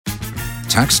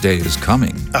Tax day is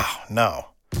coming. Oh, no.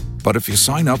 But if you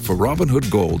sign up for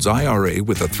Robinhood Gold's IRA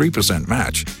with a 3%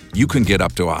 match, you can get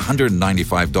up to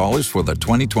 $195 for the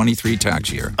 2023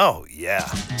 tax year. Oh, yeah.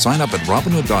 Sign up at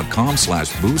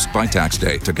Robinhood.com/boost by tax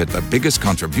day to get the biggest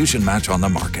contribution match on the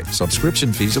market.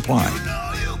 Subscription fees apply.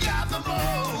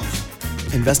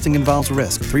 Investing involves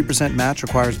risk. 3% match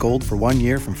requires gold for 1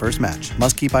 year from first match.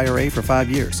 Must keep IRA for 5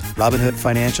 years. Robinhood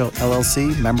Financial,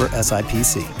 LLC, member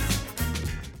SIPC.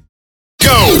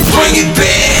 Go! Bring it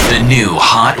back! The new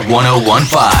Hot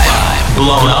 101.5.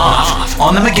 Blown Off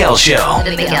on The Miguel Show.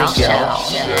 The Miguel Show.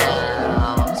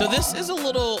 So this is a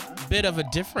little bit of a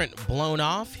different blown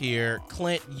off here.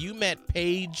 Clint, you met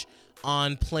Paige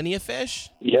on Plenty of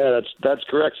Fish? Yeah, that's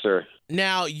correct, sir.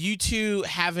 Now, you two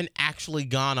haven't actually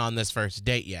gone on this first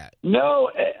date yet.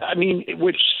 No, I mean,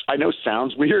 which I know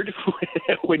sounds weird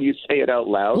when you say it out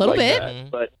loud. A little like bit. That.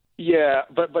 But yeah,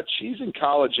 but she's in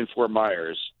college in Fort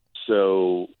Myers.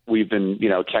 So we've been,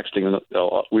 texting.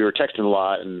 We were texting a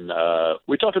lot, and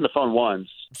we talked on the phone once.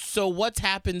 So what's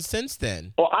happened since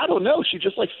then? Well, I don't know. She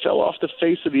just fell off the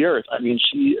face of the earth. I mean,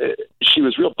 she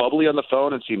was real bubbly on the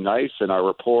phone and seemed nice, and our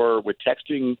rapport with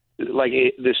texting,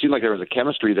 there seemed like there was a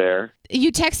chemistry there.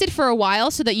 You texted for a while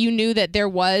so that you knew that there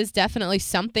was definitely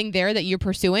something there that you're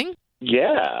pursuing?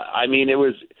 Yeah. I mean, it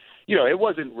was... it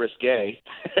wasn't risque.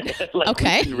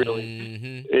 Okay.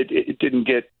 It didn't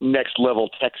get next level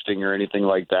texting or anything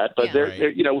like that. But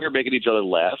we were making each other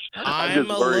laugh. I'm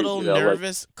a little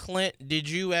nervous. Clint, did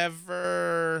you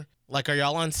ever, are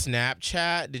y'all on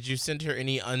Snapchat? Did you send her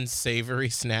any unsavory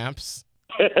snaps?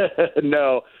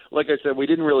 No. Like I said, we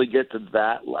didn't really get to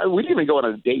that. We didn't even go on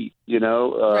a date,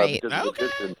 Right. because of the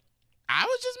distance. I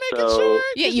was just making sure.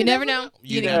 Yeah, you never know.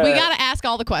 We got to ask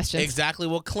all the questions. Exactly.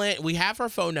 Well, Clint, we have her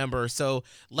phone number, so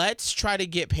let's try to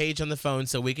get Paige on the phone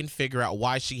so we can figure out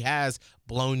why she has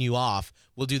blown you off.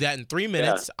 We'll do that in 3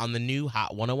 minutes on the new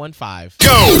Hot 101.5.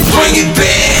 Go! Bring it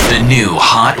back! The new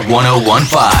Hot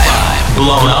 101.5.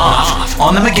 Blown Off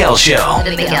on The Miguel Show.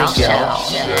 The Miguel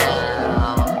Show.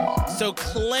 So,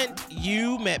 Clint,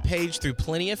 you met Paige through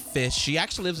Plenty of Fish. She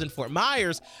actually lives in Fort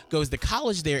Myers, goes to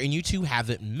college there, and you two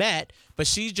haven't met, but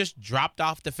she's just dropped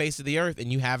off the face of the earth,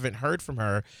 and you haven't heard from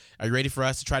her. Are you ready for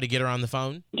us to try to get her on the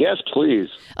phone? Yes, please.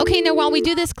 Okay, now while we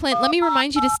do this, Clint, let me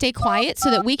remind you to stay quiet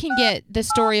so that we can get the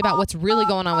story about what's really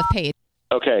going on with Paige.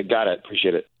 Okay, got it.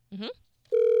 Appreciate it. Mm-hmm.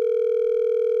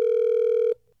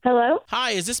 Hello?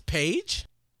 Hi, is this Paige?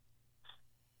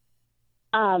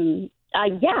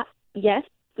 Yeah. Yes,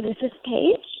 this is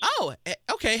Paige. Oh,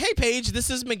 okay. Hey, Paige, this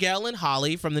is Miguel and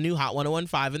Holly from the new Hot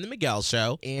 101.5 in the Miguel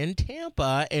Show in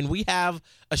Tampa, and we have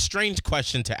a strange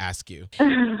question to ask you.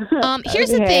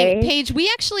 Here's the thing, Paige. We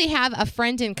actually have a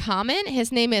friend in common.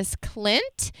 His name is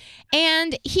Clint,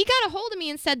 and he got a hold of me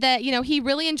and said that, he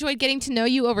really enjoyed getting to know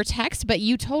you over text, but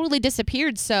you totally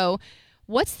disappeared. So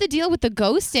what's the deal with the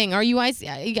ghosting? Are you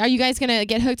guys going to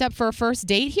get hooked up for a first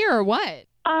date here or what?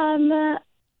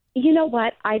 You know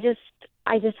what? I just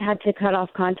had to cut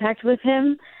off contact with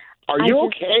him. Are you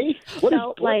okay? What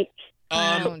felt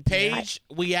Paige,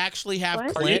 we actually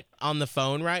have Clint on the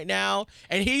phone right now,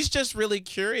 and he's just really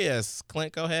curious.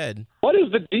 Clint, go ahead. What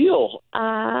is the deal?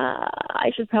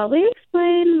 I should probably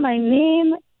explain my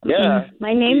name. Yeah.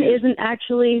 My name isn't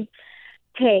actually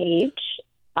Paige.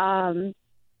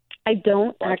 I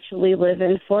don't actually live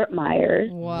in Fort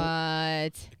Myers.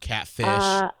 What? Catfish.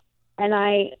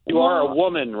 You are a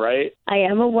woman, right? I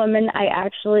am a woman. I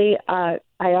actually, I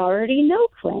already know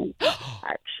Clint,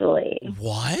 actually.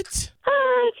 What?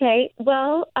 Okay.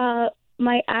 Well,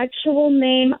 my actual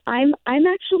name, I'm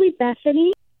actually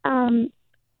Bethany.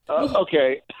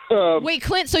 Okay. Wait,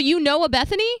 Clint, so you know a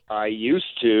Bethany? I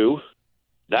used to.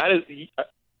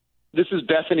 This is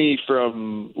Bethany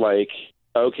from,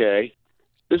 okay.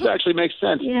 This actually makes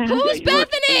sense. Yeah. Who's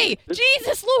Bethany?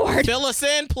 Jesus Lord. Fill us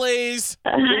in, please.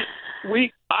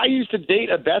 I used to date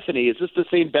a Bethany. Is this the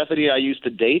same Bethany I used to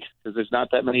date? Because there's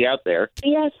not that many out there.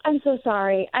 Yes, I'm so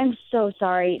sorry. I'm so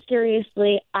sorry.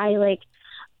 Seriously, I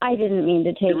didn't mean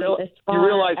to take it this far. You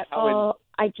realize at how all.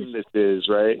 this is,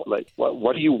 right?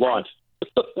 What do you want?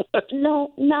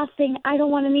 No, nothing. I don't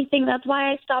want anything. That's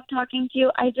why I stopped talking to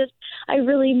you. I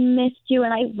really missed you,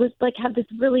 and I was had this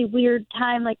really weird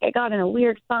time. I got in a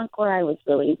weird funk where I was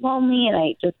really lonely, and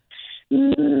I just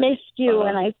missed you,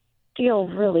 and I feel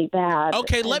really bad.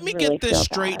 Okay, let me get this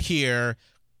straight here.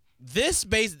 This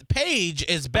Paige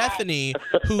is Bethany,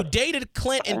 who dated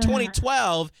Clint in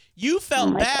 2012. You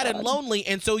felt bad and lonely,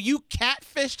 and so you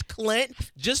catfished Clint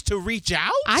just to reach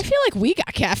out? I feel like we got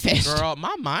catfished. Girl,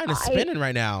 my mind is spinning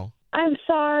right now. I'm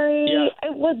sorry. Yeah. I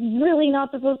was really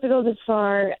not supposed to go this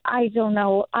far. I don't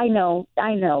know. I know.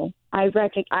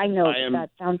 I know that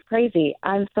sounds crazy.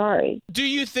 I'm sorry. Do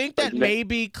you think that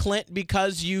maybe, Clint,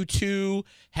 because you two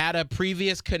had a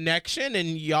previous connection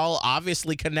and y'all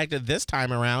obviously connected this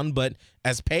time around, but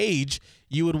as Paige,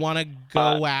 you would want to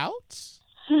go out?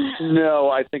 No,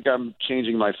 I think I'm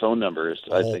changing my phone numbers.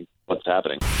 I think what's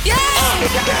happening.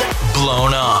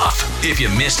 Blown Off. If you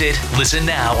missed it, listen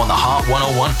now on the Hot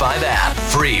 101.5 app.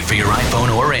 Free for your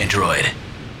iPhone or Android.